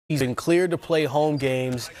He's been cleared to play home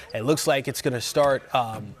games. It looks like it's going to start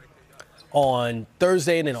on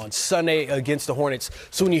Thursday and then on Sunday against the Hornets.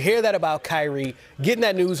 So when you hear that about Kyrie, getting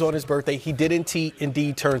that news on his birthday, he did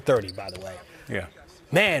indeed turn 30, by the way. Yeah.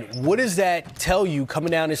 Man, what does that tell you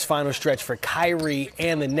coming down this final stretch for Kyrie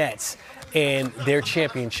and the Nets and their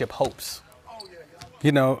championship hopes?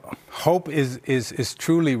 You know, hope is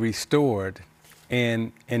truly restored,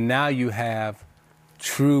 and now you have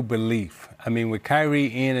true belief. I mean, with Kyrie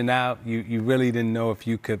in and out, you really didn't know if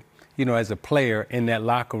you could, you know, as a player in that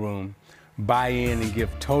locker room, buy in and give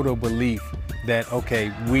total belief that,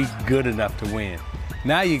 okay, we good enough to win.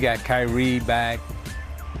 Now you got Kyrie back,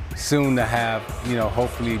 soon to have, you know,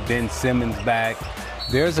 hopefully Ben Simmons back.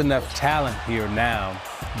 There's enough talent here now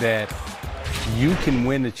that you can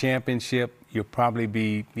win the championship. You'll probably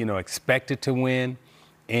be, you know, expected to win.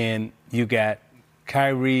 And you got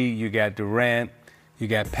Kyrie, you got Durant, you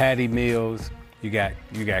got Patty Mills, you got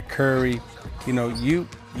Curry. You know,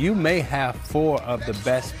 you may have 4 of the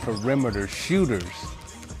best perimeter shooters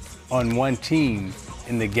on one team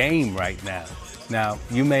in the game right now. Now,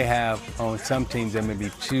 you may have, on some teams, there may be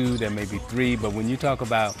 2, there may be 3, but when you talk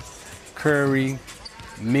about Curry,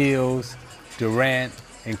 Mills, Durant,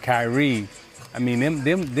 and Kyrie, I mean,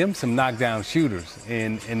 them some knockdown shooters.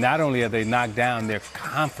 And not only are they knocked down, they're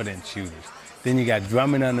confident shooters. Then you got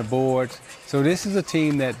Drummond on the boards. So this is a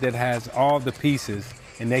team that has all the pieces,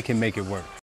 and they can make it work.